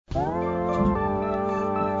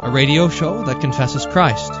a radio show that confesses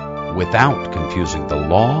Christ without confusing the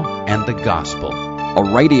law and the gospel.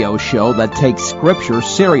 A radio show that takes Scripture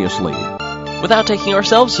seriously without taking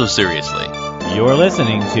ourselves so seriously. You're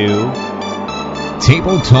listening to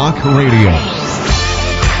Table Talk Radio.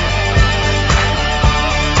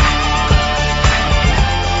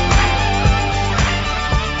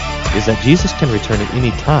 Is that Jesus can return at any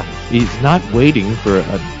time. He's not waiting for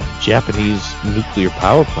a Japanese nuclear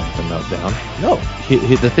power plant to melt down. No.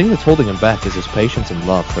 The thing that's holding him back is his patience and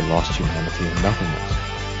love for lost humanity and nothing else.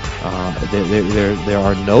 There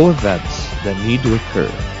are no events that need to occur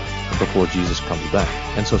before Jesus comes back.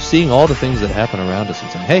 And so seeing all the things that happen around us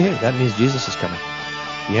and saying, hey, that means Jesus is coming.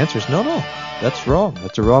 The answer is no, that's wrong.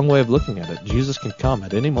 That's a wrong way of looking at it. Jesus can come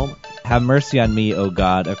at any moment. Have mercy on me, O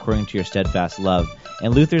God, according to your steadfast love.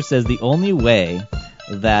 And Luther says the only way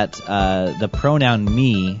that the pronoun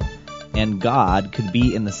me and God could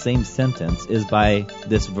be in the same sentence is by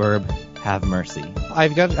this verb, have mercy.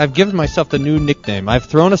 I've given myself the new nickname. I've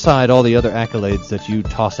thrown aside all the other accolades that you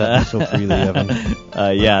toss at me so freely, Evan.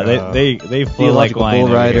 They feel like wine. Bull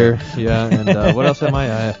rider. Yeah, and what else am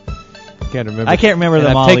I? I can't remember. I can't remember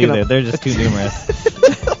them all either. They're just too numerous.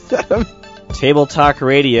 Table Talk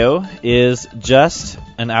Radio is just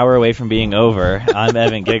an hour away from being over. I'm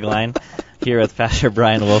Evan Gigline, here with Pastor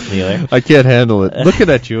Brian Wolfmueller. I can't handle it. Looking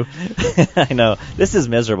at you. I know. This is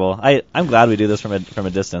miserable. I'm glad we do this from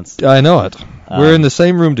a distance. I know it. We're in the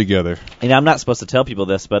same room together. And I'm not supposed to tell people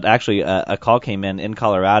this, but actually a call came in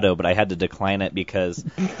Colorado, but I had to decline it because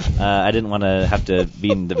I didn't want to have to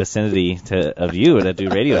be in the vicinity of you to do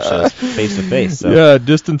radio shows face to face. So. Yeah,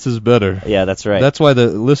 distance is better. Yeah, that's right. That's why the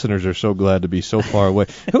listeners are so glad to be so far away.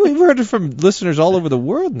 We've heard it from listeners all over the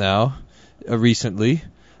world now, recently.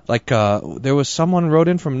 Like, there was someone wrote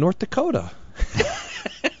in from North Dakota.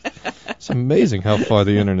 It's amazing how far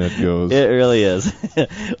the internet goes. It really is.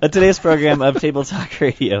 On today's program of Table Talk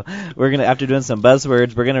Radio, we're going to, after doing some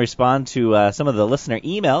buzzwords, we're going to respond to some of the listener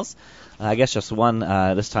emails. I guess just one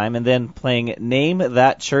this time, and then playing Name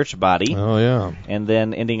That Church Body. Oh, yeah. And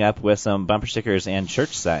then ending up with some bumper stickers and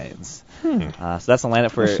church signs. So that's the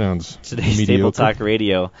lineup for today's mediocre. Table Talk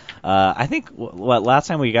Radio. I think last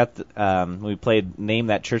time we got we played Name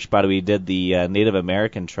That Church Body, we did the Native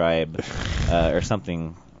American tribe or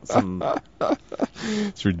something.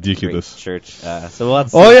 It's ridiculous. Church. So we'll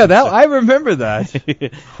have to oh yeah, I remember that.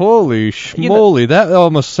 Holy schmoly! That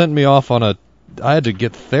almost sent me off on a. I had to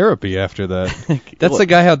get therapy after that. That's the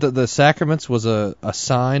guy how the sacraments was a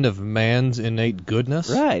sign of man's innate goodness.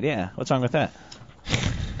 Right. Yeah. What's wrong with that?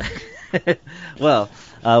 Well,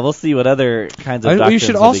 we'll see what other kinds of doctrines you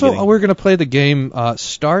should also. We're going to play the game.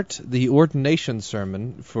 Start the ordination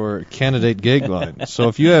sermon for candidate Gigline. So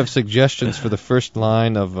if you have suggestions for the first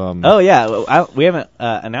line of. Oh yeah, we haven't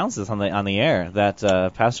announced this on the air that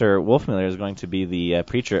Pastor Wolfmueller is going to be the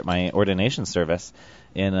preacher at my ordination service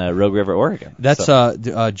in Rogue River, Oregon. That's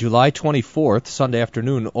July 24th, Sunday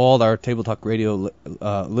afternoon. All our Table Talk Radio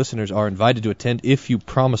listeners are invited to attend if you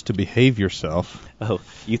promise to behave yourself. Oh,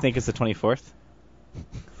 you think it's the 24th?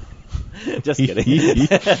 Just kidding.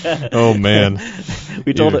 Oh man,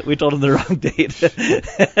 we told him the wrong date.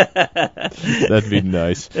 That'd be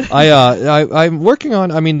nice. I'm working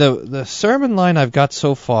on. I mean, the sermon line I've got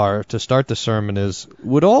so far to start the sermon is,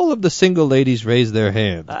 would all of the single ladies raise their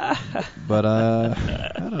hand? But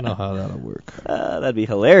I don't know how that'll work. That'd be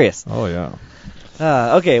hilarious. Oh yeah.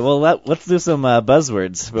 Okay, well let's do some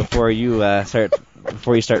buzzwords before you start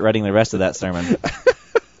writing the rest of that sermon.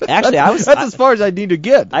 Actually, that's as far as I need to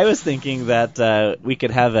get. I was thinking that we could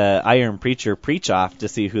have an iron preacher preach off to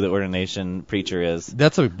see who the ordination preacher is.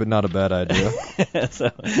 That's not a bad idea.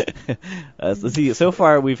 Let's see. So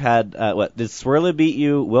far, we've had what? Did Swirla beat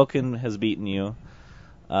you? Wilkin has beaten you.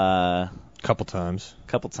 Couple times.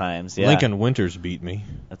 Yeah. Lincoln Winters beat me.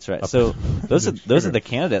 That's right. So those are the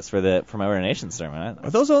candidates for my ordination sermon. Are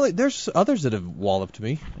those only? There's others that have walloped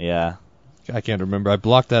me. Yeah. I can't remember. I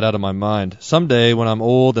blocked that out of my mind. Someday, when I'm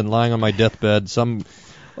old and lying on my deathbed,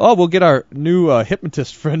 we'll get our new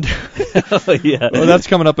hypnotist friend. Oh, yeah. Well, that's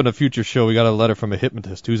coming up in a future show. We got a letter from a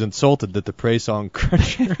hypnotist who's insulted that the praise song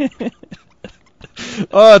Cruncher.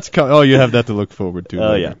 It's coming. Oh, you have that to look forward to.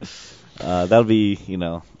 Oh, later. Yeah. That'll be,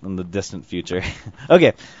 in the distant future.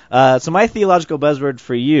 Okay. So my theological buzzword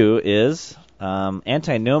for you is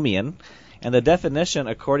antinomian. And the definition,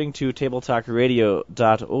 according to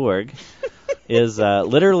tabletalkradio.org, is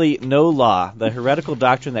literally no law, the heretical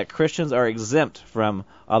doctrine that Christians are exempt from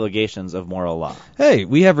obligations of moral law. Hey,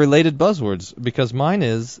 we have related buzzwords, because mine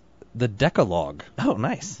is the Decalogue, Oh,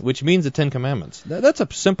 nice. which means the Ten Commandments. That's a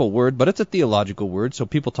simple word, but it's a theological word. So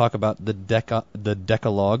people talk about the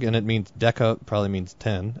Decalogue, and it means deca probably means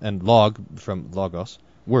 10, and log from logos,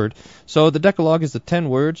 word. So the Decalogue is the 10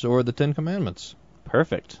 words or the 10 Commandments.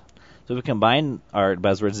 Perfect. So we combine our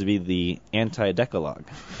buzzwords to be the anti-decalogue.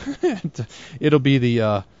 It'll be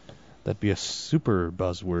the that'd be a super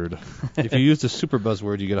buzzword. If you use the super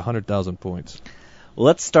buzzword, you get 100,000 points. Well,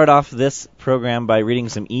 let's start off this program by reading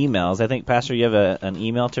some emails. I think, Pastor, you have an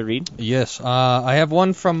email to read? Yes, I have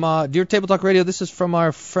one from Dear Table Talk Radio. This is from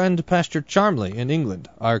our friend Pastor Charmley in England,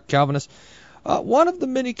 our Calvinist, one of the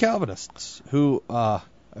many Calvinists who,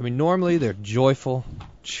 normally they're joyful,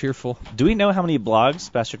 cheerful. Do we know how many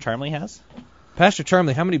blogs Pastor Charmley has? Pastor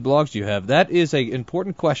Charmley, how many blogs do you have? That is an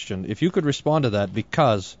important question. If you could respond to that,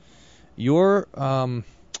 because your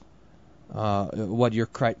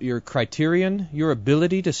criterion, your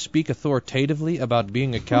ability to speak authoritatively about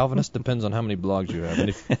being a Calvinist depends on how many blogs you have. And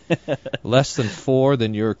if less than 4,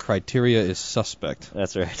 then your criteria is suspect.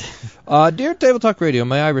 That's right. Dear Table Talk Radio,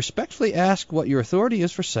 may I respectfully ask what your authority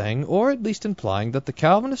is for saying, or at least implying, that the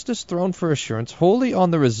Calvinist is thrown for assurance wholly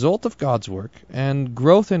on the result of God's work and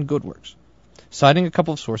growth in good works? Citing a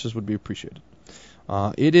couple of sources would be appreciated.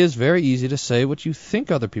 It is very easy to say what you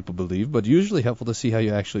think other people believe, but usually helpful to see how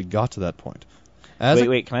you actually got to that point.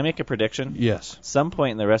 Wait, can I make a prediction? Yes. Some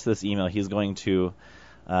point in the rest of this email, he's going to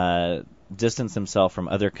distance himself from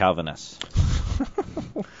other Calvinists.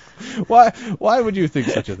 Why would you think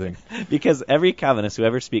such a thing? Because every Calvinist who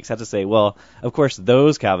ever speaks has to say, well, of course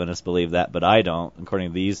those Calvinists believe that, but I don't,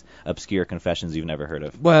 according to these obscure confessions you've never heard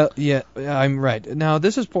of. Well, yeah, I'm right. Now,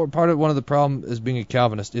 this is part of one of the problem as being a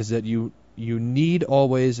Calvinist, is that you need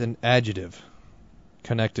always an adjective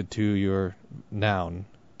connected to your noun,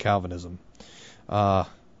 Calvinism. So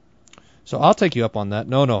I'll take you up on that.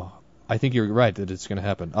 No, I think you're right that it's going to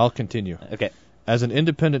happen. I'll continue. Okay. As an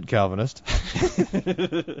independent Calvinist,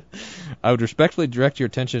 I would respectfully direct your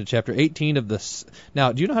attention to chapter 18 of the...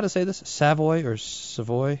 Now, do you know how to say this? Savoy or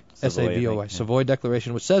Savoy? S-A-V-O-Y. Savoy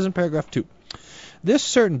Declaration, which says in paragraph 2, this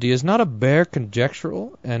certainty is not a bare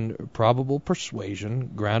conjectural and probable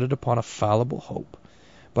persuasion grounded upon a fallible hope,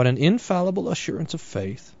 but an infallible assurance of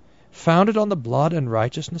faith, founded on the blood and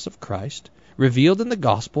righteousness of Christ, revealed in the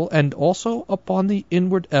gospel, and also upon the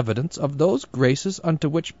inward evidence of those graces unto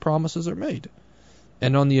which promises are made,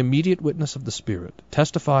 and on the immediate witness of the Spirit,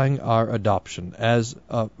 testifying our adoption as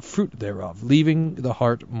a fruit thereof, leaving the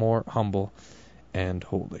heart more humble and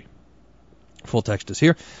holy. Full text is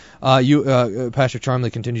here. Pastor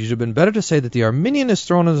Charmley continues, it would have been better to say that the Arminian is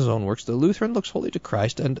thrown in his own works, the Lutheran looks wholly to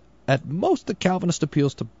Christ, and at most the Calvinist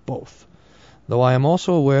appeals to both. Though I am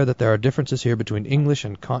also aware that there are differences here between English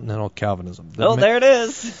and continental Calvinism. There it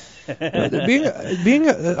is.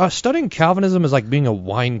 Studying Calvinism is like being a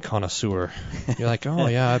wine connoisseur. You're like, oh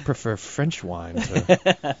yeah, I prefer French wine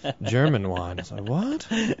to German wine. It's like, what?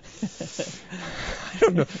 I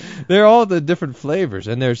don't know. They're all the different flavors,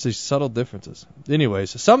 and there's these subtle differences.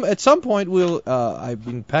 Anyways, at some point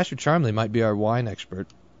Pastor Charmley might be our wine expert.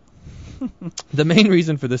 The main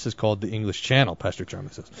reason for this is called the English Channel, Pastor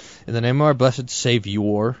Charmley says. In the name of our blessed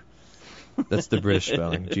Savior, that's the British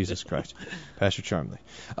spelling, Jesus Christ, Pastor Charmley.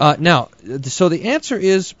 So the answer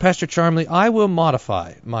is, Pastor Charmley, I will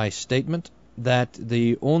modify my statement that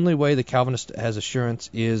the only way the Calvinist has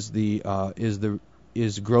assurance is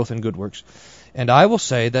growth in good works, and I will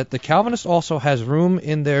say that the Calvinist also has room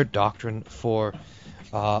in their doctrine for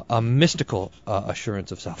a mystical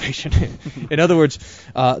assurance of salvation. In other words,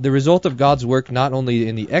 the result of God's work not only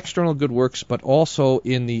in the external good works, but also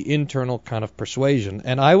in the internal kind of persuasion.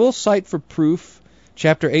 And I will cite for proof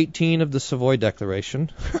chapter 18 of the Savoy Declaration,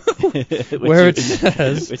 where it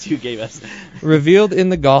says, which you gave us, revealed in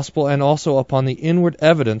the gospel and also upon the inward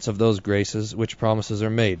evidence of those graces which promises are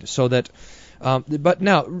made. So that but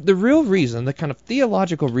now, the real reason, the kind of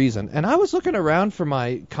theological reason, and I was looking around for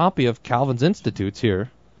my copy of Calvin's Institutes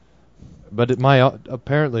here, but it's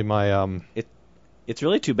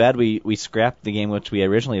really too bad we scrapped the game which we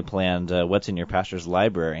originally planned, What's in Your Pastor's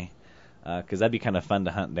Library, because that'd be kind of fun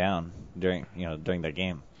to hunt down during that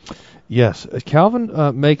game. Yes,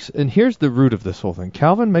 Calvin makes, and here's the root of this whole thing.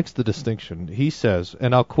 Calvin makes the distinction. He says,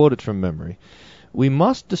 and I'll quote it from memory, we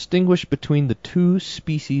must distinguish between the two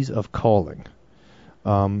species of calling.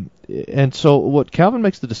 And so what Calvin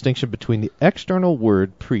makes the distinction between the external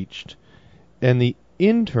word preached and the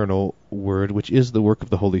internal word, which is the work of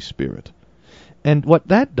the Holy Spirit. And what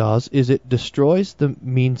that does is it destroys the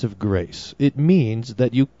means of grace. It means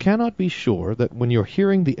that you cannot be sure that when you're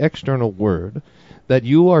hearing the external word, that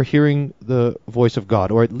you are hearing the voice of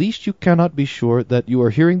God, or at least you cannot be sure that you are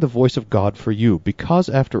hearing the voice of God for you, because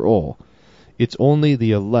after all, it's only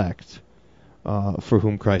the elect for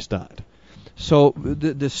whom Christ died. So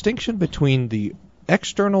the distinction between the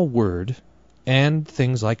external word and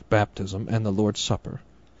things like baptism and the Lord's Supper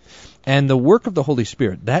and the work of the Holy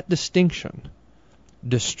Spirit, that distinction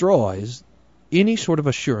destroys any sort of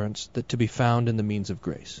assurance that to be found in the means of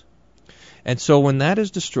grace. And so when that is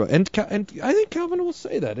destroyed, and I think Calvin will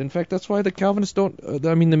say that. In fact, that's why the Calvinists don't.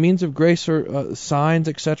 The means of grace are signs,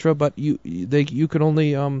 etc. But you can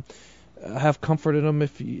only have comfort in them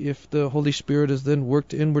if the Holy Spirit has then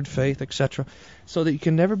worked inward faith, etc. So that you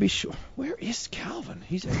can never be sure. Where is Calvin?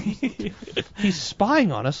 He's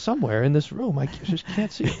spying on us somewhere in this room. I just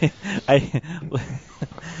can't see him.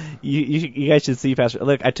 You guys should see Pastor.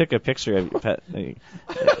 Look, I took a picture of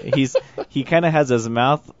he kind of has his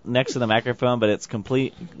mouth next to the microphone, but it's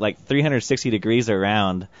complete like 360 degrees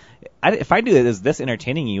around. If I knew it was this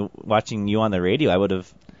entertaining watching you on the radio, I would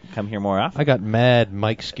have come here more often. I got mad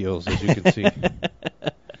mic skills, as you can see.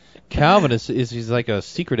 Calvin he's like a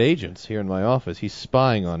secret agent here in my office. He's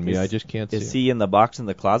spying on me. I just can't see him. Is he in the box in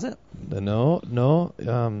the closet? No.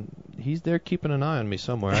 He's there keeping an eye on me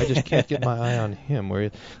somewhere. I just can't get my eye on him.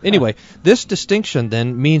 Anyway, this distinction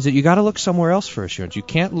then means that you got to look somewhere else for assurance. You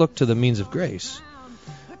can't look to the means of grace.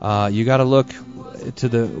 You got to look to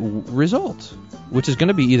the result, which is going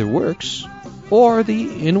to be either works or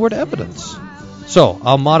the inward evidence. So,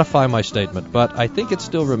 I'll modify my statement, but I think it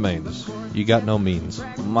still remains. You got no means.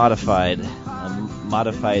 Modified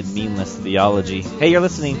meanless theology. Hey, you're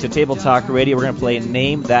listening to Table Talk Radio. We're going to play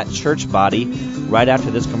Name That Church Body right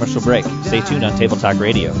after this commercial break. Stay tuned on Table Talk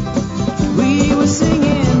Radio. We were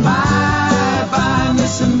singing bye, bye,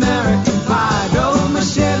 Miss American Pie. Drove my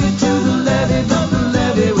Chevy to the levee, but the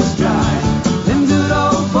levee was dry. Them good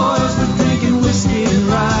old boys were drinking whiskey and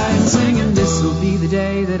rye and singing, this'll be the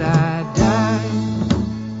day that I die.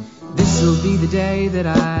 This'll be the day that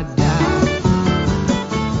I die.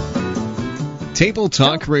 Table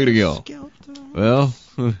Talk Radio. Well,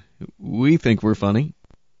 we think we're funny.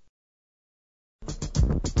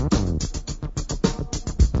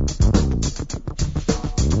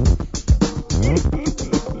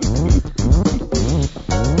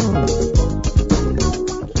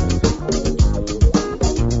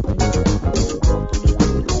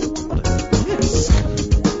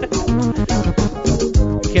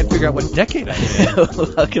 Figure out what decade I am.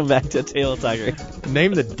 Welcome back to Table Talk Radio.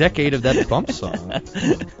 Name the decade of that bump song.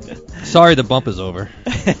 Sorry, the bump is over.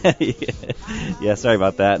 Yeah, sorry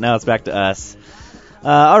about that. Now it's back to us.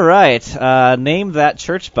 All right. Name that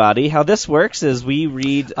church body. How this works is we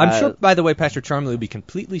read... I'm sure, by the way, Pastor Charmley will be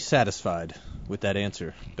completely satisfied with that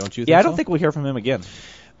answer. Don't you think Yeah, I don't so? think we'll hear from him again.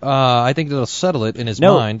 I think it'll settle it in his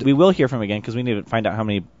mind. No, we will hear from him again because we need to find out how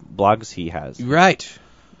many blogs he has. Right.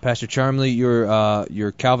 Pastor Charmley,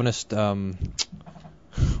 your Calvinist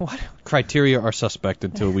what criteria are suspect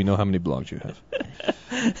until we know how many blogs you have.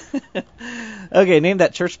 Okay, Name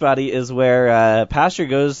That Church Body is where Pastor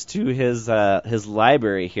goes to his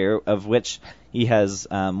library here, of which he has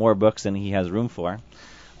more books than he has room for,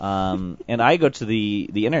 and I go to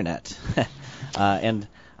the internet, and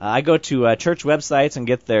I go to church websites and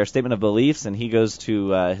get their statement of beliefs, and he goes to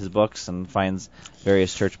his books and finds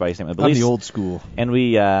various church body statement of beliefs. I'm the old school. And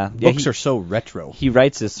we books are so retro. He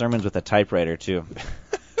writes his sermons with a typewriter too.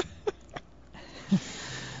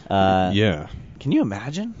 Yeah. Can you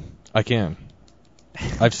imagine? I can.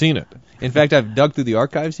 I've seen it. In fact, I've dug through the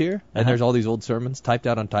archives here, and there's all these old sermons typed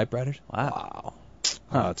out on typewriters. Wow.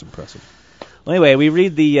 Oh, that's impressive. Well, anyway, we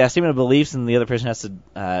read the statement of beliefs, and the other person has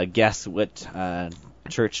to guess what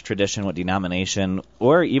church tradition, what denomination,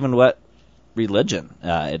 or even what religion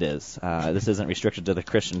it is. This isn't restricted to the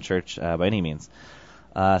Christian church by any means.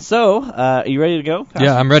 So, are you ready to go, Pastor?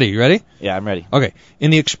 Yeah, I'm ready. You ready? Yeah, I'm ready. Okay.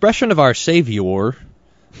 In the expression of our Savior,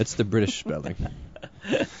 that's the British spelling.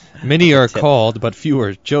 Many are called, but few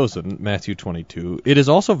are chosen, Matthew 22. It is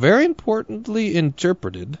also very importantly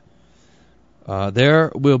interpreted.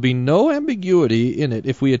 There will be no ambiguity in it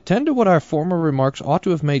if we attend to what our former remarks ought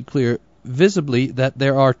to have made clear visibly, that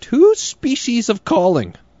there are two species of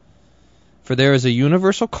calling. For there is a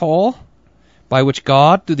universal call, by which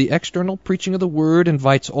God, through the external preaching of the Word,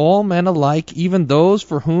 invites all men alike, even those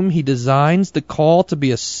for whom He designs the call to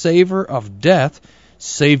be a savor of death,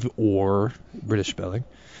 save-or, British spelling,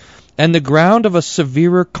 and the ground of a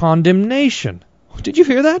severer condemnation. Did you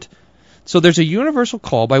hear that? So there's a universal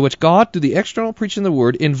call by which God, through the external preaching of the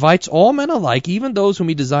word, invites all men alike, even those whom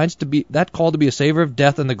he designs to be that call to be a savor of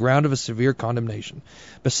death on the ground of a severe condemnation.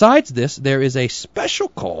 Besides this, there is a special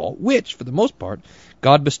call which, for the most part,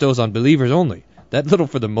 God bestows on believers only. That little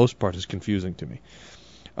 "for the most part" is confusing to me.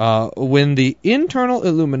 When the internal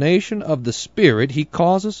illumination of the Spirit,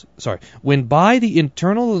 when by the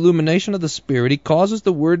internal illumination of the Spirit, he causes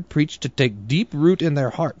the word preached to take deep root in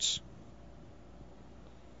their hearts.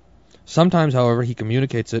 Sometimes, however, he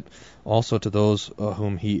communicates it also to those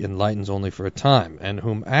whom he enlightens only for a time, and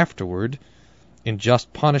whom afterward, in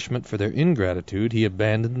just punishment for their ingratitude, he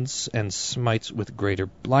abandons and smites with greater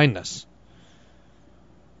blindness.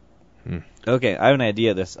 Okay, I have an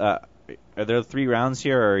idea of this. Are there 3 rounds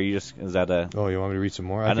here, or are you just is that a? Oh, you want me to read some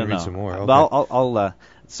more? I don't can know. read some more. Okay. But I'll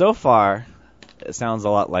so far, it sounds a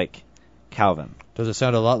lot like Calvin. Does it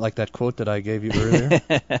sound a lot like that quote that I gave you earlier?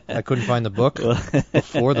 I couldn't find the book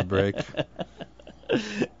before the break.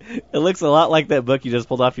 It looks a lot like that book you just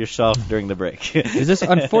pulled off your shelf during the break. Is this?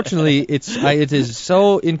 Unfortunately, it is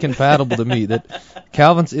so incompatible to me that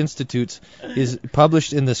Calvin's Institutes is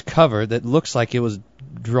published in this cover that looks like it was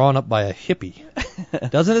drawn up by a hippie.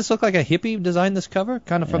 Doesn't this look like a hippie designed this cover?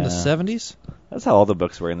 Kind of from the 70s? That's how all the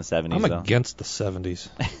books were in the 70s, I'm though. against the 70s.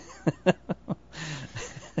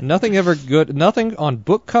 Nothing ever good, nothing on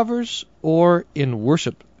book covers or in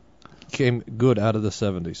worship came good out of the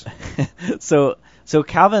 70s. So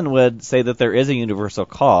Calvin would say that there is a universal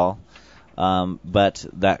call, but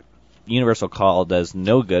that universal call does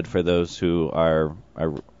no good for those who are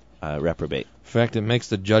reprobate. In fact, it makes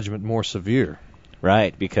the judgment more severe.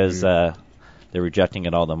 Right, because they're rejecting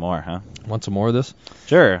it all the more, huh? Want some more of this?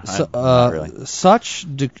 Sure. Not really. Such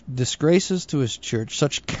disgraces to his church,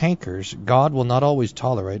 such cankers, God will not always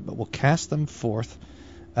tolerate, but will cast them forth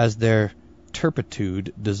as their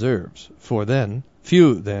turpitude deserves. For then,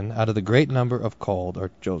 few then, out of the great number of called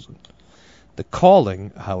are chosen. The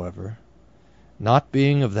calling, however, not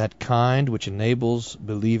being of that kind which enables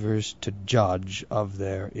believers to judge of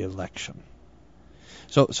their election.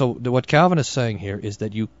 So what Calvin is saying here is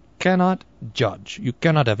that you cannot judge, you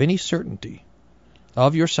cannot have any certainty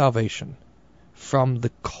of your salvation from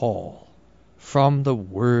the call, from the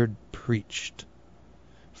word preached,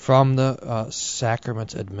 from the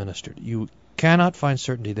sacraments administered. You cannot find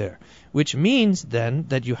certainty there, which means then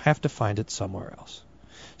that you have to find it somewhere else.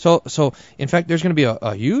 So in fact, there's going to be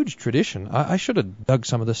a huge tradition. I should have dug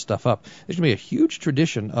some of this stuff up. There's going to be a huge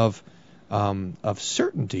tradition of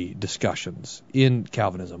certainty discussions in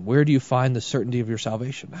Calvinism. Where do you find the certainty of your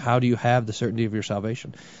salvation? How do you have the certainty of your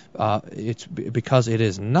salvation? It's because it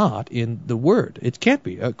is not in the Word. It can't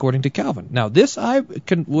be, according to Calvin. Now, this I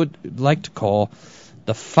would like to call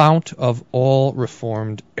the fount of all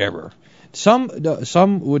Reformed error.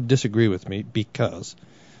 Some would disagree with me because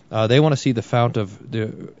they want to see the fount of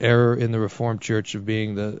the error in the Reformed Church of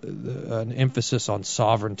being an emphasis on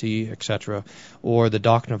sovereignty, etc., or the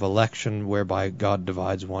doctrine of election, whereby God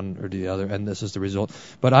divides one or the other, and this is the result.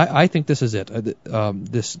 But I think this is it.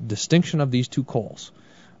 This distinction of these two calls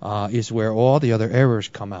is where all the other errors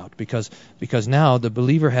come out, because now the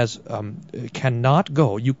believer you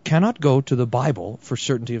cannot go to the Bible for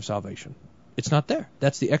certainty of salvation. It's not there.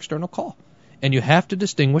 That's the external call. And you have to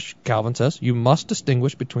distinguish, Calvin says, you must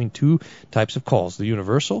distinguish between two types of calls. The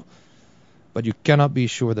universal, but you cannot be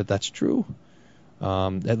sure that that's true.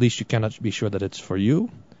 At least you cannot be sure that it's for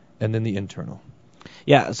you. And then the internal.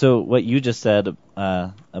 Yeah, so what you just said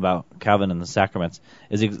about Calvin and the sacraments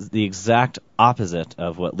is the exact opposite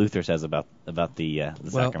of what Luther says about the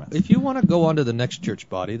sacraments. If you want to go on to the next church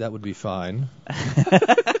body, that would be fine.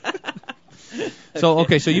 So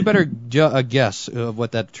you better guess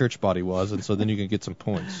what that church body was, and so then you can get some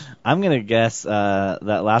points. I'm going to guess that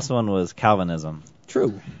last one was Calvinism.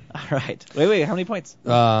 True. All right. Wait, how many points?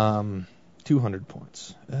 200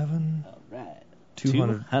 points. Evan. All right.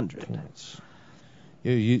 200 points.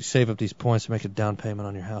 You save up these points to make a down payment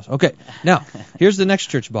on your house. Okay, now, here's the next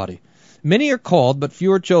church body. Many are called, but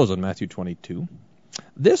few are chosen, Matthew 22.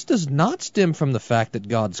 This does not stem from the fact that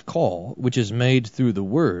God's call, which is made through the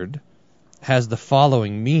Word, has the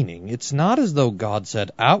following meaning. It's not as though God said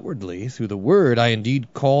outwardly, through the Word, I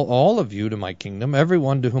indeed call all of you to my kingdom,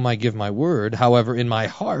 everyone to whom I give my word. However, in my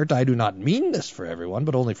heart I do not mean this for everyone,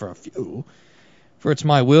 but only for a few. For it's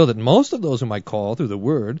my will that most of those whom I call through the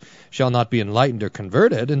Word shall not be enlightened or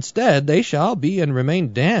converted. Instead, they shall be and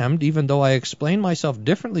remain damned, even though I explain myself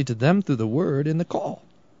differently to them through the Word in the call.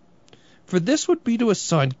 For this would be to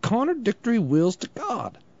assign contradictory wills to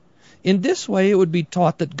God. In this way, it would be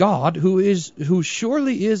taught that God, who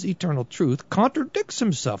surely is eternal truth, contradicts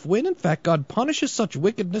himself, when in fact God punishes such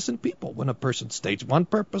wickedness in people when a person states one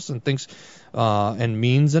purpose and thinks and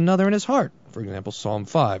means another in his heart. For example, Psalm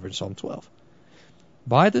 5 or Psalm 12.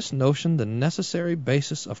 By this notion, the necessary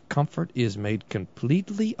basis of comfort is made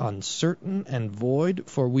completely uncertain and void,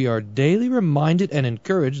 for we are daily reminded and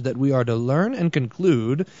encouraged that we are to learn and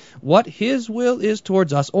conclude what his will is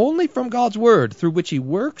towards us only from God's word, through which he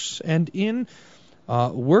works and through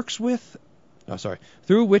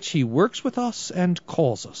which he works with us and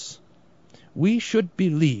calls us. We should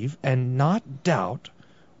believe and not doubt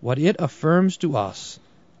what it affirms to us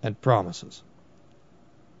and promises.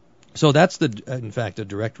 So that's in fact, a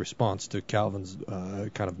direct response to Calvin's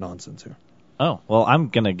kind of nonsense here. Oh, well, I'm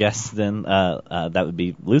going to guess then that would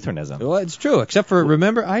be Lutheranism. Well, it's true, except for,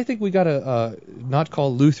 remember, I think we got to not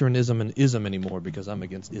call Lutheranism an ism anymore, because I'm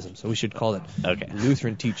against ism, so we should call it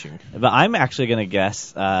Lutheran teaching. But I'm actually going to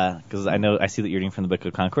guess, because I see that you're reading from the Book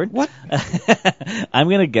of Concord. What? I'm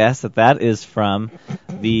going to guess that is from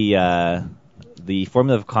the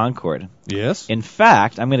Formula of Concord. Yes. In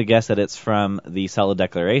fact, I'm going to guess that it's from the Solid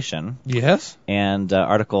Declaration. Yes. And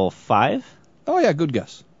Article 5. Oh, yeah, good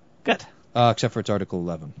guess. Good. Except for it's Article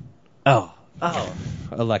 11. Oh.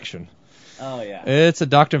 Election. Oh, yeah. It's a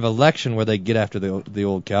doctrine of election where they get after the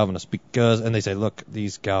old Calvinists, and they say, look,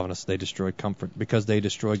 these Calvinists, they destroy comfort because they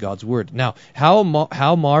destroy God's word. Now,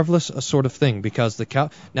 how marvelous a sort of thing, because the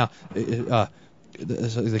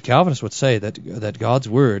Calvinists would say that God's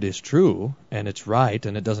word is true and it's right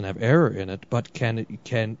and it doesn't have error in it, but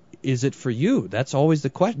is it for you? That's always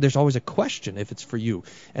the question. There's always a question if it's for you,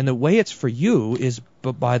 and the way it's for you is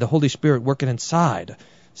by the Holy Spirit working inside,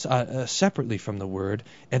 separately from the word,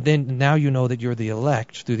 and then now you know that you're the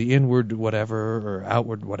elect through the inward whatever or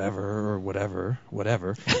outward whatever or whatever.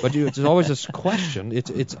 But it's always this question.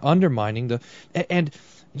 It's undermining and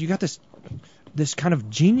you got this kind of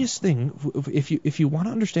genius thing. If you want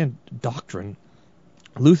to understand doctrine,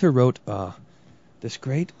 Luther wrote this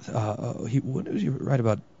great. What did he write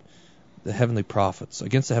about the heavenly prophets?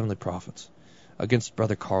 Against the heavenly prophets, against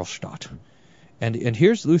Brother Karlstadt, and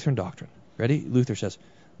here's Lutheran doctrine. Ready? Luther says,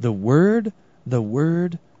 the word. I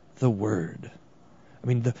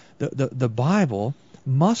mean, the Bible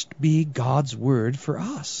must be God's word for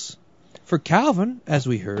us. For Calvin, as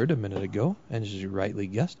we heard a minute ago, and as you rightly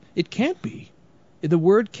guessed, it can't be. The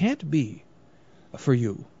word can't be for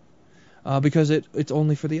you, because it's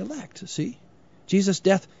only for the elect. See? Jesus'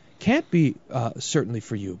 death can't be certainly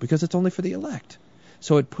for you, because it's only for the elect.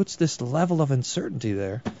 So it puts this level of uncertainty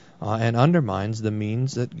there and undermines the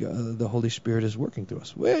means that the Holy Spirit is working through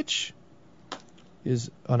us, which is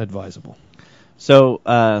unadvisable. So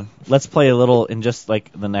let's play a little in just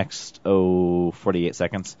like the next 48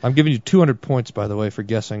 seconds. I'm giving you 200 points, by the way, for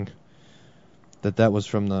guessing that was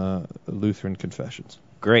from the Lutheran Confessions.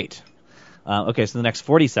 Great. Okay, so the next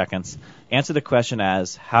 40 seconds, answer the question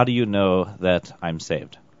as, how do you know that I'm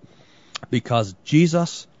saved? Because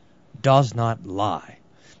Jesus does not lie.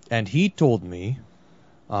 And he told me,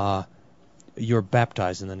 you're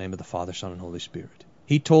baptized in the name of the Father, Son, and Holy Spirit.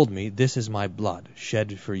 He told me, this is my blood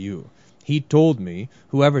shed for you. He told me,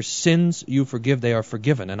 whoever sins you forgive, they are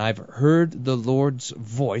forgiven. And I've heard the Lord's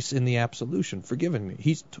voice in the absolution, forgiving me.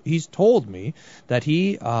 He's told me that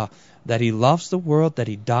he loves the world, that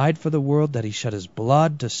he died for the world, that he shed his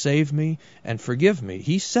blood to save me and forgive me.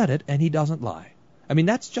 He said it, and he doesn't lie. I mean,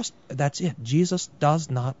 that's it. Jesus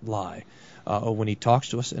does not lie. When he talks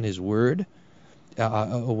to us in his word,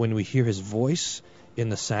 when we hear his voice in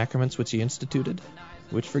the sacraments which he instituted,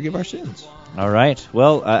 which forgive our sins. All right.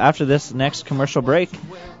 Well, after this next commercial break,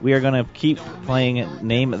 we are going to keep playing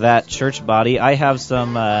Name That Church Body. I have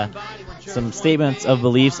some statements of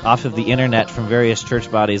beliefs off of the internet from various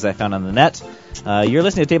church bodies I found on the net. You're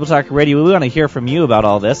listening to Table Talk Radio. We want to hear from you about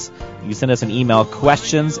all this. You can send us an email,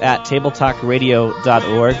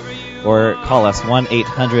 questions@tabletalkradio.org, or call us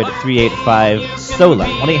 1-800-385-SOLA.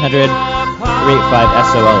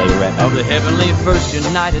 1-800-385-SOLA. We're right Of the Heavenly First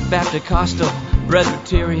United Baptist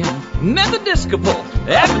Presbyterian, Methodiscopal,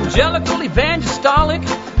 Evangelical, Evangelic,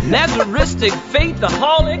 Nazaristic,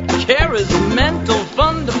 Faithaholic, Charismental,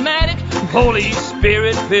 Fundamentic, Holy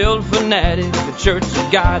Spirit-filled fanatic, the Church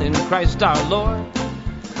of God in Christ our Lord,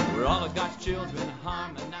 where all of God's children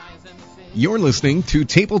harmonize and sing. You're listening to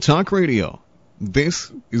Table Talk Radio.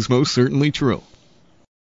 This is most certainly true.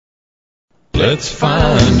 Let's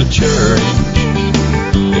find a church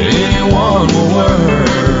anyone will work.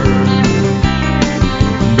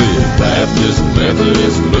 Baptist,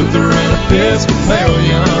 Methodist, Lutheran,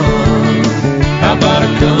 Episcopalian. How about a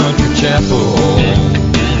country chapel,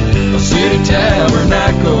 a city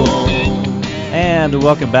tabernacle? And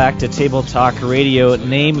welcome back to Table Talk Radio.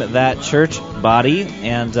 Name that church body.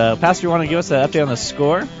 And Pastor, you want to give us an update on the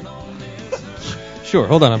score? Sure.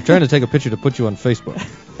 Hold on. I'm trying to take a picture to put you on Facebook.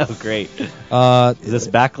 Oh, great. Is this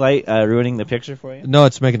backlight ruining the picture for you? No,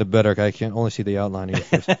 it's making it better. I can't only see the outline here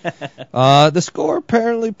first. The score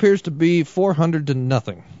apparently appears to be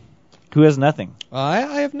 400-0. Who has nothing? I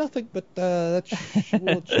have nothing, but that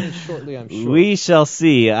will change shortly, I'm sure. We shall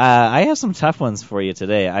see. I have some tough ones for you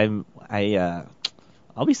today.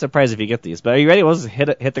 I'll be surprised if you get these. But are you ready? We'll just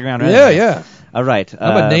hit the ground running. Yeah. All right.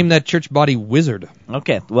 How about name that church body wizard?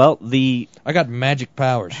 Okay. Well, I got magic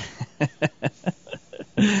powers.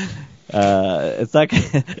 It's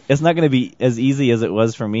not going to be as easy as it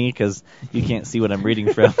was for me because you can't see what I'm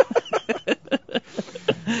reading from. It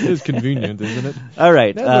is convenient, isn't it? All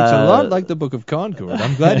right. That looks a lot like the Book of Concord.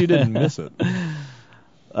 I'm glad you didn't miss it.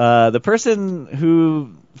 The person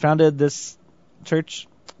who founded this church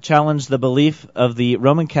challenged the belief of the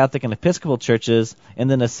Roman Catholic and Episcopal churches in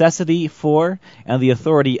the necessity for and the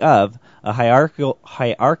authority of a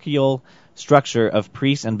hierarchical structure of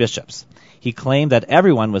priests and bishops. He claimed that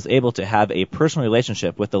everyone was able to have a personal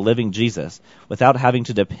relationship with the living Jesus without having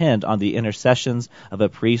to depend on the intercessions of a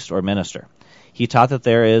priest or minister. He taught that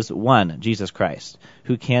there is one, Jesus Christ,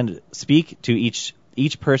 who can speak to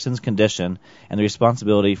each person's condition, and the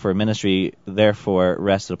responsibility for ministry therefore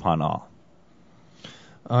rests upon all.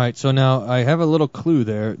 All right, so now I have a little clue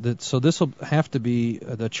there. So this will have to be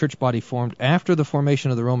the church body formed after the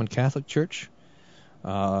formation of the Roman Catholic Church.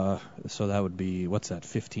 So that would be,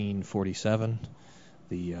 1547,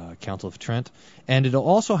 the Council of Trent. And it'll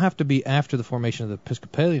also have to be after the formation of the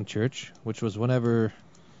Episcopalian Church, which was whenever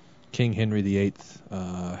King Henry VIII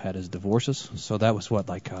had his divorces. So that was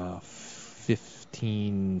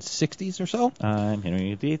 1560s or so? I'm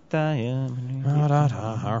Henry VIII, I am Henry VIII.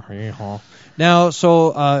 Now,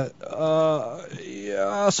 so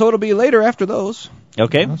it'll be later after those.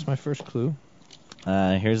 Okay. That's my first clue.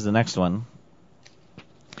 Here's the next one.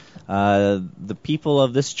 The people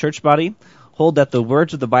of this church body hold that the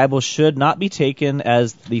words of the Bible should not be taken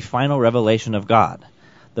as the final revelation of God.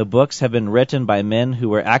 The books have been written by men who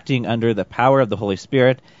were acting under the power of the Holy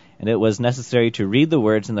Spirit, and it was necessary to read the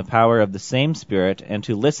words in the power of the same Spirit and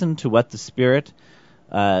to listen to what the Spirit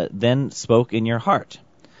then spoke in your heart.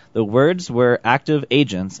 The words were active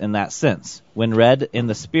agents in that sense. When read in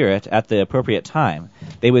the Spirit at the appropriate time,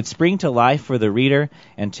 they would spring to life for the reader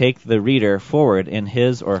and take the reader forward in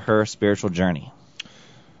his or her spiritual journey.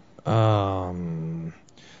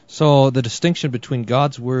 So the distinction between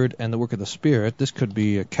God's Word and the work of the Spirit, this could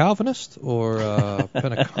be a Calvinist or a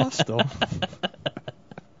Pentecostal.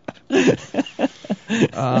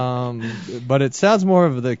 But it sounds more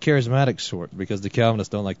of the charismatic sort because the Calvinists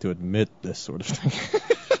don't like to admit this sort of thing.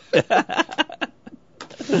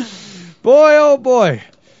 Boy, oh boy.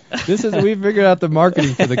 We figured out the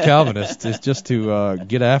marketing for the Calvinists is just to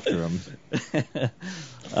get after them.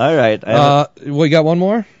 All right. We got one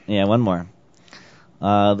more? Yeah, one more.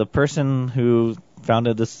 The person who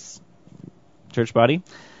founded this church body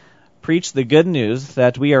preached the good news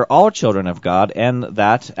that we are all children of God and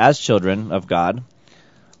that, as children of God,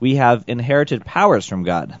 we have inherited powers from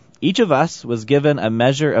God. Each of us was given a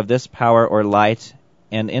measure of this power or light,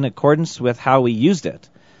 and in accordance with how we used it,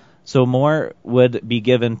 so more would be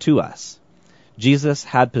given to us. Jesus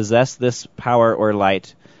had possessed this power or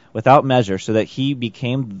light without measure, so that he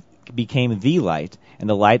became the light, and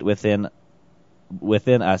the light within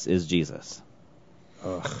us is Jesus.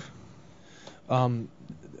 Ugh.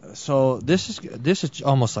 So this is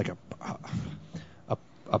almost like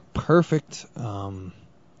a perfect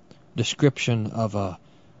description of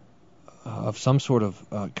some sort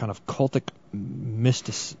of kind of cultic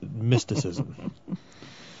mysticism.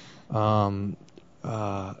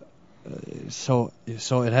 So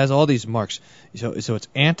it has all these marks. So it's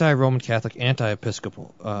anti-Roman Catholic,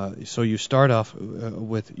 anti-Episcopal. So you start off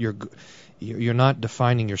with you're not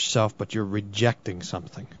defining yourself, but you're rejecting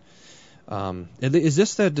something. Is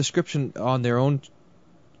this the description on their own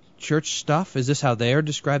church stuff? Is this how they are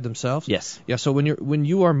described themselves? Yes. Yeah. So when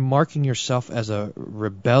you are marking yourself as a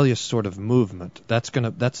rebellious sort of movement, that's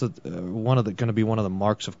gonna be one of the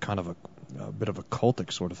marks of kind of a bit of a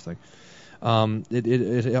cultic sort of thing.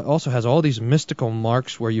 It also has all these mystical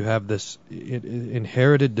marks where you have this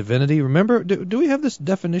inherited divinity. Remember, do we have this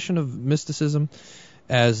definition of mysticism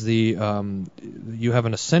as you have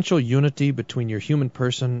an essential unity between your human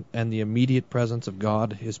person and the immediate presence of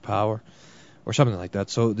God, His power, or something like that.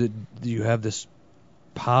 So you have this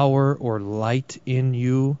power or light in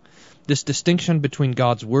you, this distinction between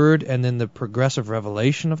God's Word and then the progressive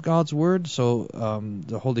revelation of God's Word. So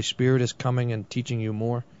the Holy Spirit is coming and teaching you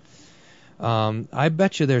more. I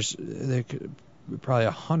bet you there could be probably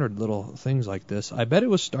 100 little things like this. I bet it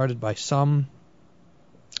was started by a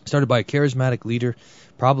charismatic leader,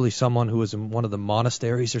 probably someone who was in one of the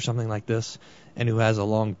monasteries or something like this, and who has a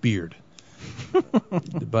long beard.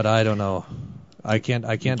 But I don't know. I can't.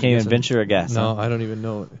 Can't even venture a guess. No, huh? I don't even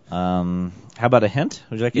know. How about a hint?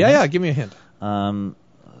 Would you like? Yeah, give me a hint.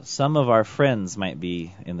 Some of our friends might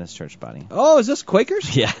be in this church body. Oh, is this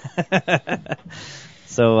Quakers? Yeah.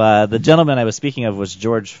 So the gentleman I was speaking of was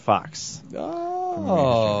George Fox.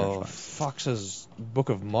 Oh, Fox's Book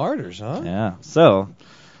of Martyrs, huh? Yeah. So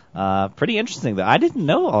pretty interesting. Though I didn't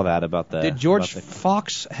know all that about the. Did George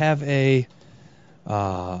Fox have a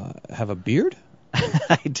beard?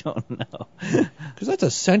 I don't know. Because that's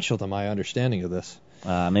essential to my understanding of this.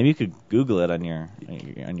 Maybe you could Google it on your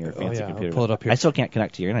fancy computer. I'll pull it up here. I still can't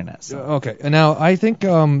connect to your internet. So. Okay. And now I think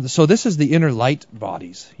so. This is the inner light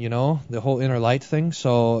bodies. The whole inner light thing.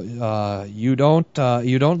 So you don't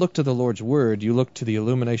look to the Lord's word. You look to the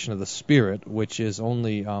illumination of the Spirit, which is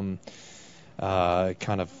only kind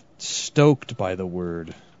of stoked by the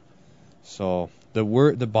word. So the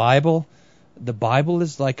Bible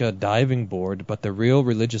is like a diving board, but the real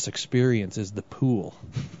religious experience is the pool.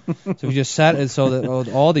 So you just sat, and so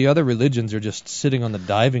that all the other religions are just sitting on the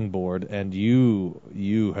diving board, and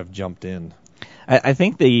you have jumped in. I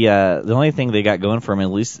think the only thing they got going for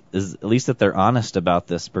them is at least that they're honest about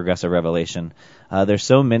this progressive revelation. There's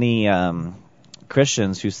so many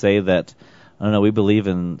Christians who say that we believe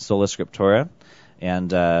in sola scriptura,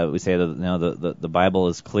 and we say that the Bible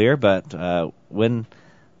is clear, but when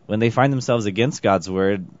they find themselves against God's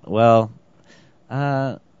word,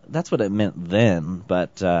 that's what it meant then,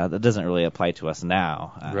 but that doesn't really apply to us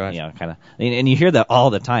now. Right. Kind of, and you hear that all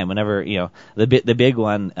the time. Whenever the big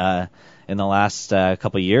one in the last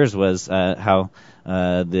couple of years was how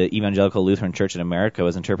the Evangelical Lutheran Church in America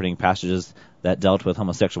was interpreting passages that dealt with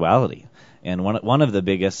homosexuality, and one of the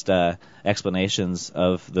biggest explanations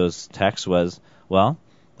of those texts was,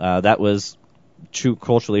 that was true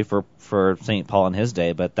culturally for St. Paul in his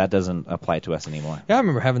day, but that doesn't apply to us anymore. Yeah, I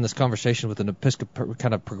remember having this conversation with an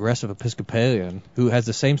kind of progressive Episcopalian who has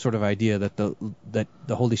the same sort of idea that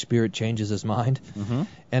the Holy Spirit changes his mind. Mm-hmm.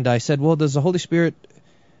 And I said, well, does the Holy Spirit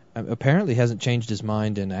apparently hasn't changed his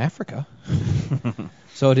mind in Africa?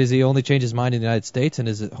 So does he only change his mind in the United States? And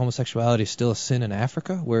is homosexuality still a sin in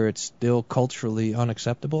Africa, where it's still culturally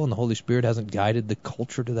unacceptable, and the Holy Spirit hasn't guided the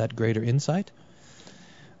culture to that greater insight?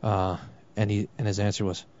 And his answer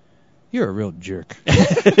was, "You're a real jerk."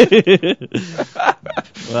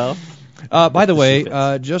 Well, by the way,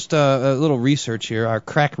 just a little research here. Our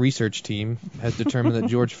crack research team has determined that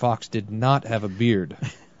George Fox did not have a beard.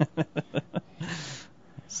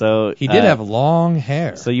 So he did have long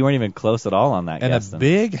hair. So you weren't even close at all on that. And guess, a then.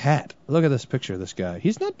 big hat. Look at this picture of this guy.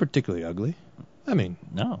 He's not particularly ugly. I mean,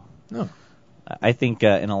 no. I think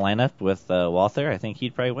in a lineup with Walther, I think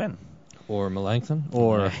he'd probably win. Or Melanchthon,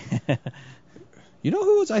 or you know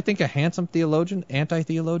who was, I think, a handsome theologian,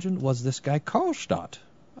 anti-theologian, was this guy Karlstadt.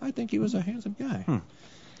 I think he was a handsome guy.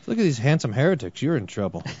 Look at these handsome heretics. You're in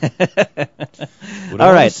trouble. Would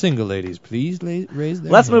all right, single ladies, please raise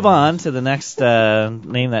their Let's hands. move on to the next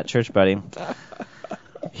name that church buddy.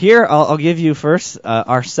 Here, I'll give you first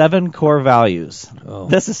our 7 core values. Oh.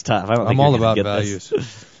 This is tough. I'm all about values.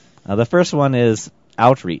 The first one is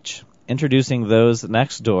outreach. Introducing those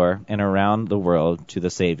next door and around the world to the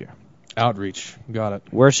Savior. Outreach. Got it.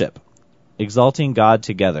 Worship. Exalting God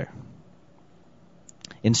together.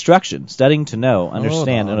 Instruction. Studying to know,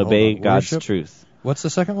 understand, and obey God's truth. What's the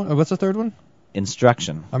second one? Or what's the third one?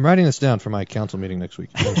 Instruction. I'm writing this down for my council meeting next week.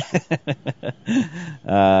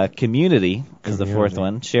 Community is the fourth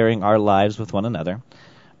one. Sharing our lives with one another.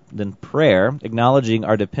 Then prayer. Acknowledging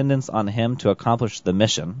our dependence on Him to accomplish the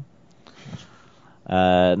mission.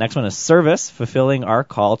 Next one is service, fulfilling our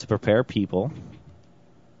call to prepare people.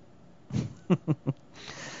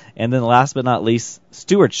 And then last but not least,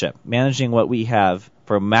 stewardship, managing what we have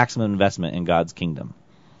for maximum investment in God's kingdom.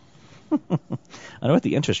 I know what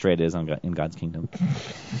the interest rate is in God's kingdom.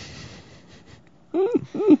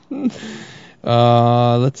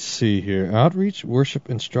 Let's see here. Outreach, worship,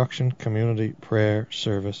 instruction, community, prayer,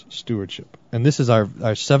 service, stewardship. And this is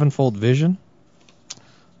our sevenfold vision?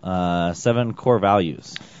 7 core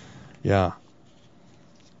values. Yeah.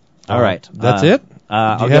 All right. That's it?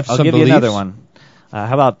 I'll give you another one.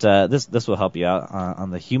 How about this? This will help you out on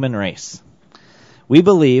the human race. We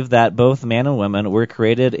believe that both man and woman were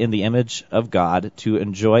created in the image of God to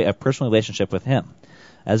enjoy a personal relationship with Him.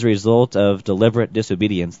 As a result of deliberate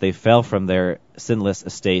disobedience, they fell from their sinless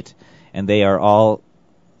estate, and they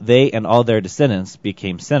and all their descendants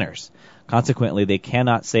became sinners. Consequently, they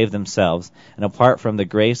cannot save themselves, and apart from the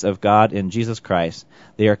grace of God in Jesus Christ,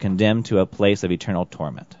 they are condemned to a place of eternal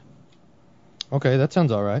torment. Okay, that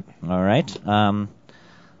sounds all right. All right. All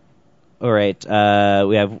right.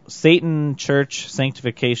 We have Satan, church,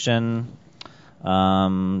 sanctification,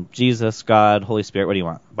 Jesus, God, Holy Spirit. What do you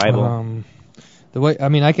want? Bible. The way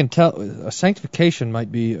I can tell sanctification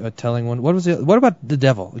might be a telling one. What about the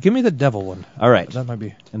devil? Give me the devil one. All right. That might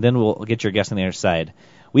be. And then we'll get your guess on the other side.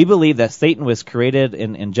 We believe that Satan was created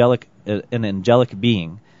an angelic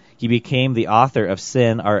being. He became the author of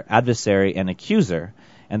sin, our adversary and accuser,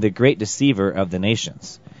 and the great deceiver of the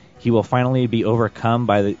nations. He will finally be overcome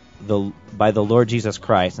by the Lord Jesus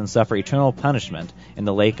Christ and suffer eternal punishment in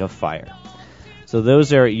the lake of fire. So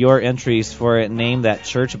those are your entries for Name That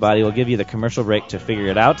Church Body. We'll give you the commercial break to figure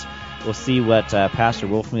it out. We'll see what Pastor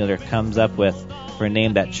Wolfmueller comes up with for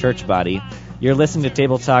Name That Church Body. You're listening to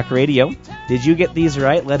Table Talk Radio. Did you get these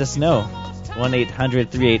right? Let us know.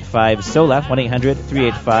 1-800-385-SOLA,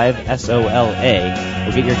 1-800-385-SOLA.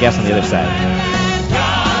 We'll get your guess on the other side.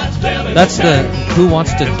 That's the Who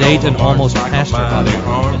Wants to Date an Almost Pastor Body.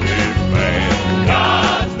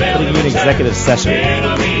 Putting you in executive session.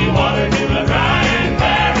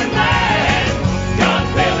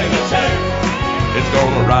 It's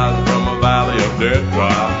gonna rise from a valley of dead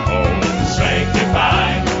dry bones.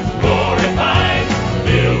 Sanctified, glorified,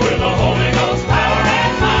 filled with the Holy Ghost power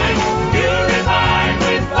and might, purified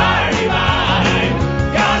with fire divine.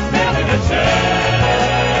 God's building a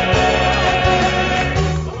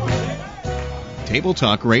church. Table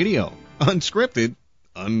Talk Radio. Unscripted,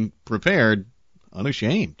 unprepared,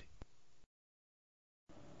 unashamed.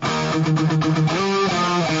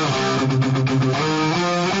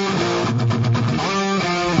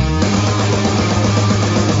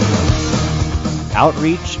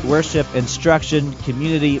 Outreach, worship, instruction,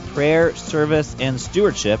 community, prayer, service, and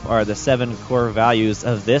stewardship are the 7 core values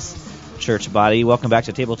of this church body. Welcome back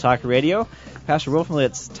to Table Talk Radio. Pastor Wolfmueller,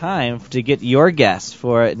 it's time to get your guess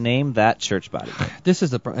for Name That Church Body. This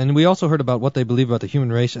is and we also heard about what they believe about the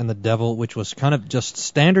human race and the devil, which was kind of just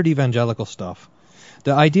standard evangelical stuff.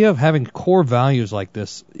 The idea of having core values like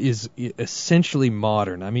this is essentially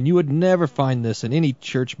modern. I mean, you would never find this in any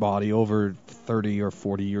church body over 30 or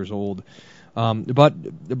 40 years old.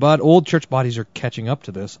 But old church bodies are catching up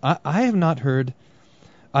to this. I have not heard,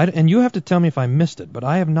 and you have to tell me if I missed it, but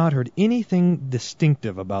I have not heard anything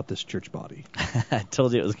distinctive about this church body. I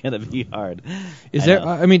told you it was going to be hard. Is there?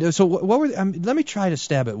 I mean, so what were? Let me try to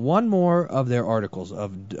stab at one more of their articles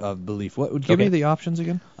of belief. What would give me the options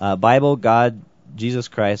again? Bible, God, Jesus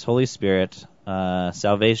Christ, Holy Spirit,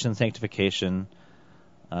 salvation, sanctification,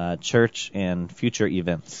 church, and future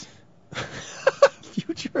events.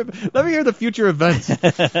 Let me hear the future events.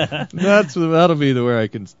 That'll be where I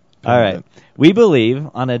can. All right. We believe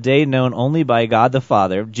on a day known only by God the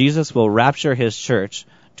Father, Jesus will rapture his church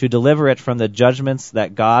to deliver it from the judgments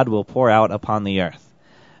that God will pour out upon the earth.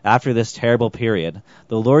 After this terrible period,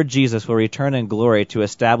 the Lord Jesus will return in glory to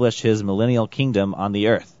establish his millennial kingdom on the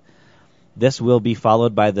earth. This will be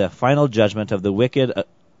followed by the final judgment of the wicked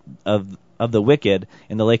of the wicked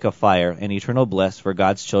in the lake of fire and eternal bliss for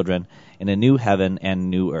God's children in a new heaven and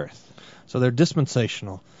new earth. So they're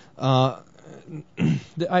dispensational. I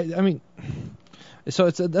mean, so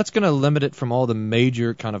that's going to limit it from all the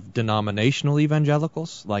major kind of denominational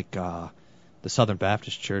evangelicals, like the Southern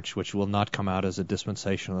Baptist Church, which will not come out as a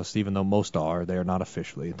dispensationalist, even though most are. They are not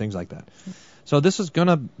officially, things like that. So this is going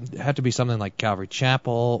to have to be something like Calvary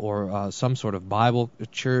Chapel or some sort of Bible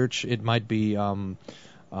church. It might be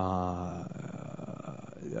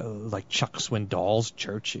like Chuck Swindoll's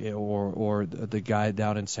church or the guy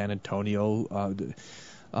down in San Antonio.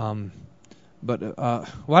 But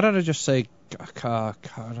why don't I just say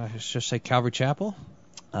Calvary Chapel?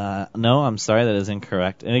 No, I'm sorry, that is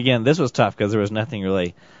incorrect. And again, this was tough because there was nothing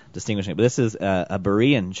really distinguishing. But this is a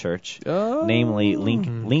Berean church, namely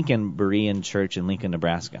Lincoln Berean Church in Lincoln,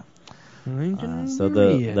 Nebraska. So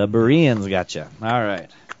the Bereans got you. All right.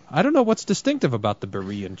 I don't know what's distinctive about the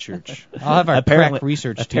Berean Church. I'll have our crack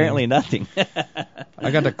research team. Apparently nothing.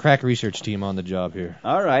 I got the crack research team on the job here.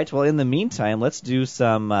 All right. Well, in the meantime, let's do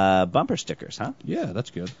some bumper stickers, huh? Yeah, that's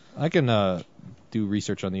good. I can do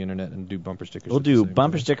research on the internet and do bumper stickers. We'll do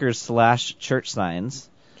bumper stickers / church signs.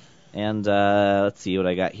 And let's see what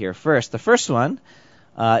I got here first. The first one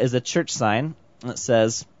is a church sign that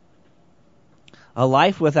says, "A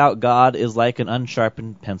life without God is like an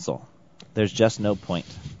unsharpened pencil. There's just no point."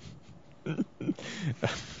 We've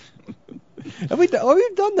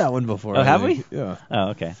done that one before. Oh, have we? Yeah. Oh,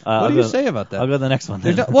 okay. What do you say about that? I'll go to the next one.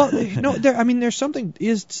 There's something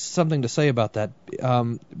to say about that,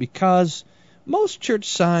 because most church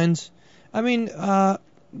signs, I mean,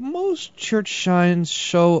 most church signs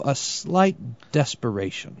show a slight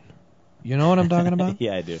desperation. You know what I'm talking about?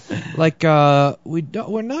 Yeah, I do. Like,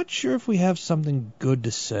 we're not sure if we have something good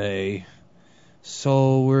to say,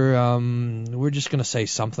 so we're just gonna say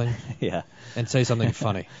something. Yeah. And say something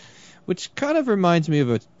funny, which kind of reminds me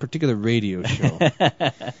of a particular radio show.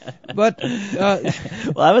 But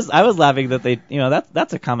well, I was laughing that they,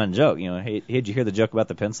 that's a common joke. Hey, did you hear the joke about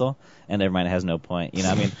the pencil? And never mind, it has no point.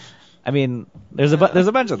 I mean, there's a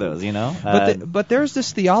bunch of those. But there's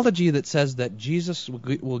this theology that says that Jesus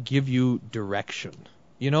will give you direction.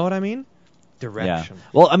 You know what I mean? Direction. Yeah.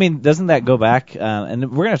 Well, I mean, doesn't that go back?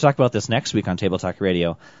 And we're going to talk about this next week on Table Talk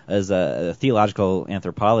Radio as theological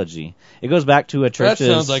anthropology. It goes back to a church's.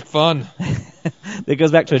 That sounds like fun. It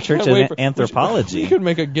goes back to a church's anthropology. We could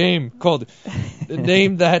make a game called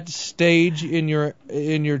 "Name That Stage in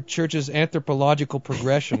Your Church's Anthropological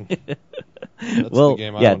Progression." That's the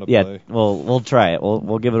game I want to play. We'll try it.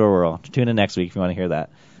 We'll give it a whirl. Tune in next week if you want to hear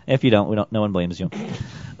that. If you don't, no one blames you.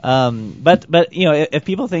 But if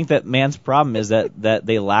people think that man's problem is that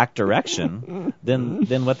they lack direction,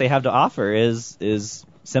 then what they have to offer is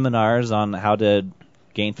seminars on how to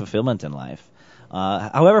gain fulfillment in life.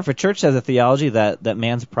 However, if a church has a theology that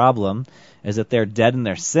man's problem is that they're dead in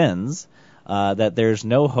their sins, that there's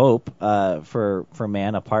no hope for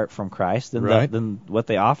man apart from Christ, then what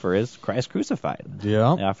they offer is Christ crucified.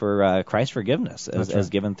 Yeah. They offer Christ's forgiveness as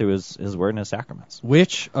given through his word and his sacraments.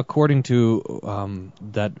 Which, according to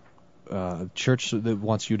that church that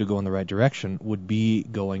wants you to go in the right direction, would be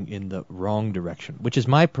going in the wrong direction, which is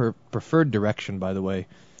my preferred direction, by the way,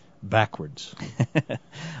 backwards.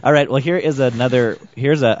 All right, well, here's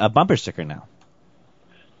a bumper sticker now.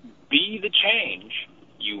 Be the change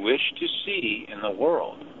you wish to see in the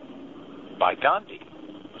world, by Gandhi.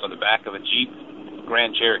 It's on the back of a Jeep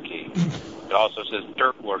Grand Cherokee. It also says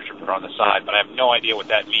dirt worshiper on the side, but I have no idea what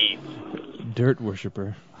that means. Dirt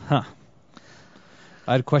worshiper. Huh.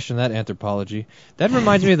 I'd question that anthropology. That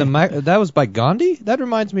reminds me of that was by Gandhi? That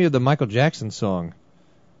reminds me of the Michael Jackson song.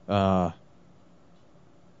 Is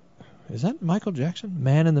that Michael Jackson?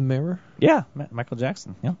 Man in the Mirror? Yeah, Michael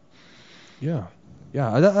Jackson. Yeah. Yeah.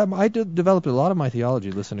 Yeah, I developed a lot of my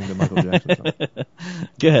theology listening to Michael Jackson songs.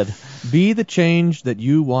 Good. Be the change that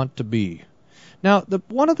you want to be. Now,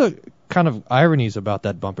 one of the kind of ironies about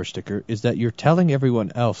that bumper sticker is that you're telling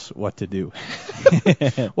everyone else what to do.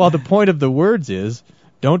 While the point of the words is,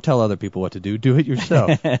 don't tell other people what to do, do it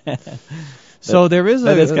yourself. So there is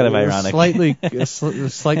that is kind of ironic. a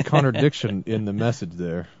slight contradiction in the message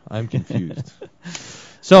there. I'm confused.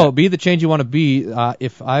 So, be the change you want to be.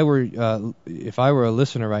 If I were a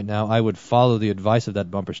listener right now, I would follow the advice of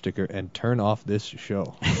that bumper sticker and turn off this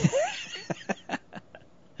show.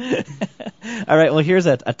 All right. Well, here's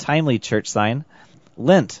a timely church sign: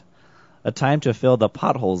 Lent, a time to fill the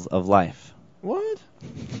potholes of life. What?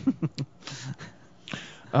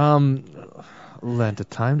 Lent, a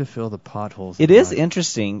time to fill the potholes. It is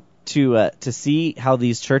interesting to see how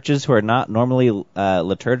these churches who are not normally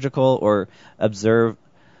liturgical or observe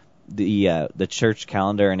the church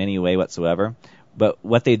calendar in any way whatsoever, but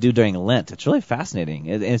what they do during Lent, it's really fascinating.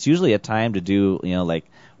 And it's usually a time to do, like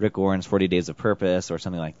Rick Warren's 40 Days of Purpose or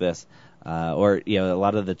something like this. Or a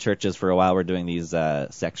lot of the churches for a while were doing these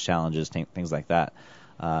sex challenges, things like that.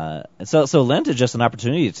 And so Lent is just an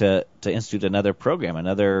opportunity to institute another program,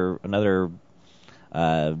 another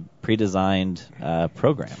pre-designed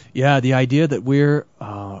program. Yeah, the idea that we're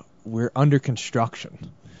under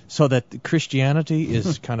construction. So that Christianity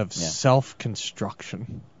is kind of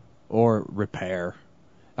self-construction or repair.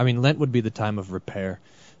 I mean, Lent would be the time of repair.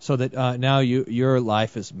 So that now your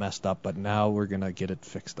life is messed up, but now we're going to get it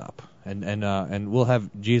fixed up. And we'll have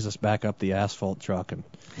Jesus back up the asphalt truck, and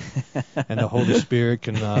the Holy Spirit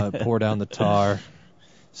can pour down the tar.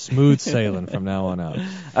 Smooth sailing from now on out.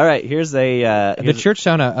 All right, here's the church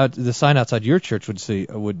sign. The sign outside your church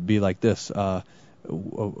would be like this.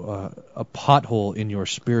 A pothole in your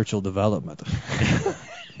spiritual development.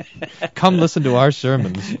 Come listen to our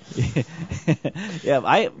sermons. Yeah,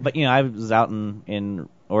 I was out in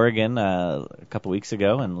Oregon a couple weeks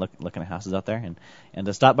ago and looking at houses out there and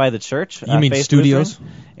to stop by the church. You mean Faith studios?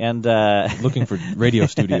 Lutheran, and looking for radio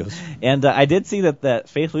studios. And I did see that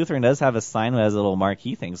Faith Lutheran does have a sign that has a little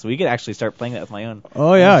marquee thing, so we could actually start playing that with my own.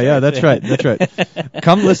 Oh yeah, that's right.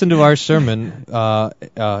 Come listen to our sermon. A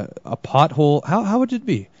pothole. How would it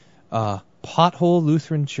be? Pothole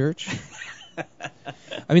Lutheran Church.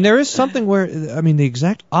 I mean, there is something where the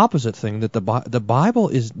exact opposite thing, that the Bible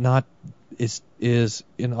is not is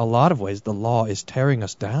in a lot of ways the law is tearing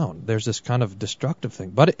us down. There's this kind of destructive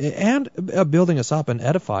thing, and building us up and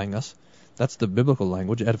edifying us. That's the biblical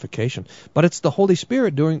language, edification. But it's the Holy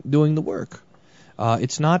Spirit doing the work.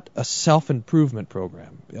 It's not a self-improvement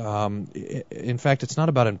program. In fact, it's not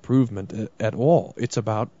about improvement at all. It's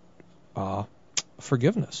about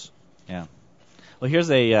forgiveness. Yeah. Well,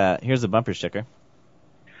 here's a bumper sticker.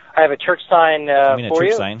 I have a church sign a for church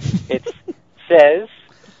you. sign. It says,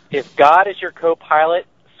 "If God is your co-pilot,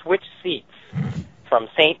 switch seats." From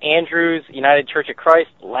St. Andrew's United Church of Christ,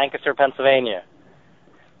 Lancaster, Pennsylvania.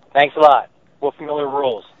 Thanks a lot. Wolfmuller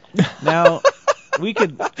rules. Now, if we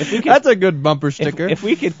could. That's a good bumper sticker. If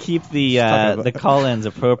we could keep the call-ins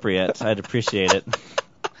appropriate, I'd appreciate it.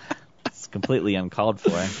 It's completely uncalled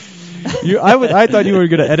for. I thought you were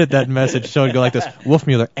going to edit that message so it'd go like this: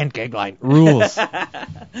 Wolfmuller and Gagline rules.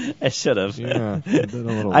 I should have. Yeah,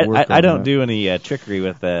 I don't do any trickery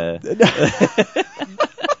with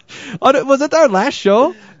was it our last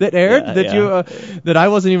show that aired that I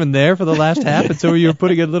wasn't even there for the last half, and so you were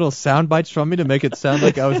putting in little sound bites from me to make it sound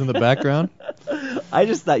like I was in the background? I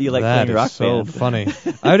just thought you liked playing Rock Band. That is so funny.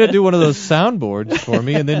 I had to do one of those soundboards for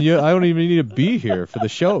me, and then I don't even need to be here for the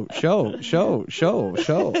show.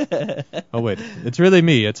 Oh wait, it's really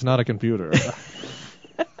me. It's not a computer.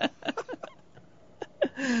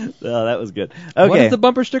 Oh, that was good. Okay. What is the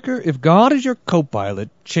bumper sticker? If God is your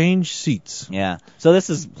co-pilot, change seats. Yeah. So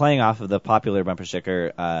this is playing off of the popular bumper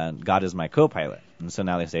sticker, God is my co-pilot. And so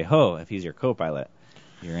now they say, if he's your co-pilot,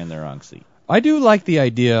 you're in the wrong seat. I do like the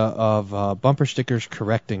idea of bumper stickers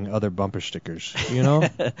correcting other bumper stickers. You know?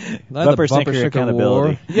 bumper sticker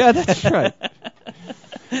accountability. War. Yeah, that's right.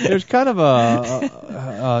 There's kind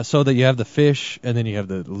of so that you have the fish, and then you have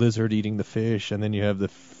the lizard eating the fish, and then you have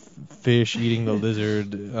the fish eating the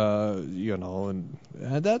lizard, and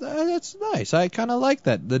that's nice. I kind of like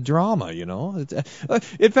that, the drama, in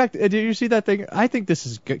fact, did you see that thing? I think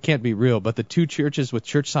this can't be real, but the two churches with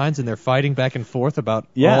church signs and they're fighting back and forth about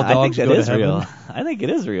all dogs go to heaven. I think that is real. I think it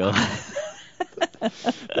is real.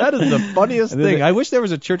 That is the funniest thing. I wish there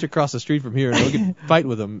was a church across the street from here and we could fight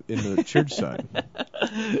with them in the church sign.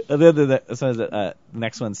 The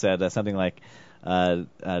next one said something like,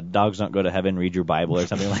 dogs don't go to heaven, read your Bible, or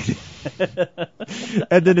something like that.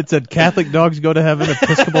 And then it said, Catholic dogs go to heaven,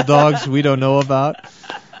 Episcopal dogs we don't know about.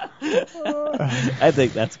 I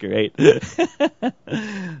think that's great.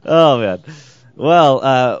 Oh, man.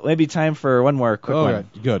 Well, maybe time for one more quick one.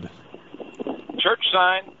 Right. Good. Church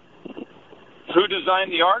sign. Who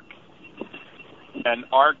designed the Ark? An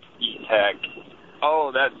architect.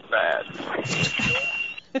 Oh, that's bad.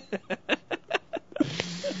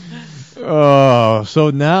 Oh,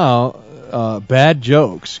 so now bad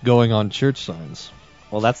jokes going on church signs.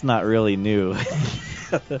 Well, that's not really new.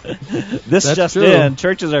 That's just true. in.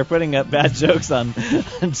 Churches are putting up bad jokes on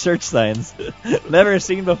church signs. Never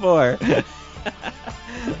seen before.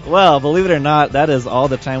 Well, believe it or not, that is all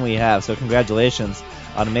the time we have. So congratulations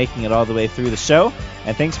on making it all the way through the show.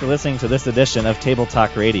 And thanks for listening to this edition of Table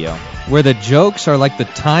Talk Radio. Where the jokes are like the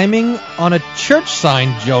timing on a church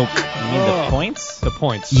sign joke. You mean the points? The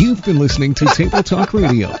points. You've been listening to Table Talk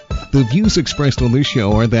Radio. The views expressed on this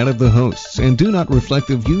show are that of the hosts and do not reflect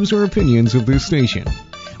the views or opinions of this station.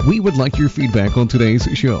 We would like your feedback on today's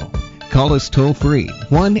show. Call us toll-free,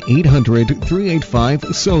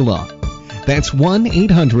 1-800-385-SOLA. That's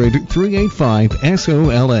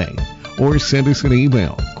 1-800-385-SOLA. Or send us an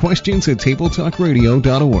email,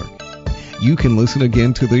 questions@tabletalkradio.org. You can listen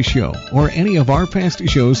again to this show or any of our past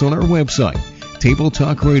shows on our website,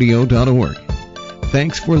 tabletalkradio.org.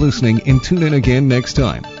 Thanks for listening and tune in again next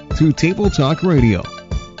time to Table Talk Radio.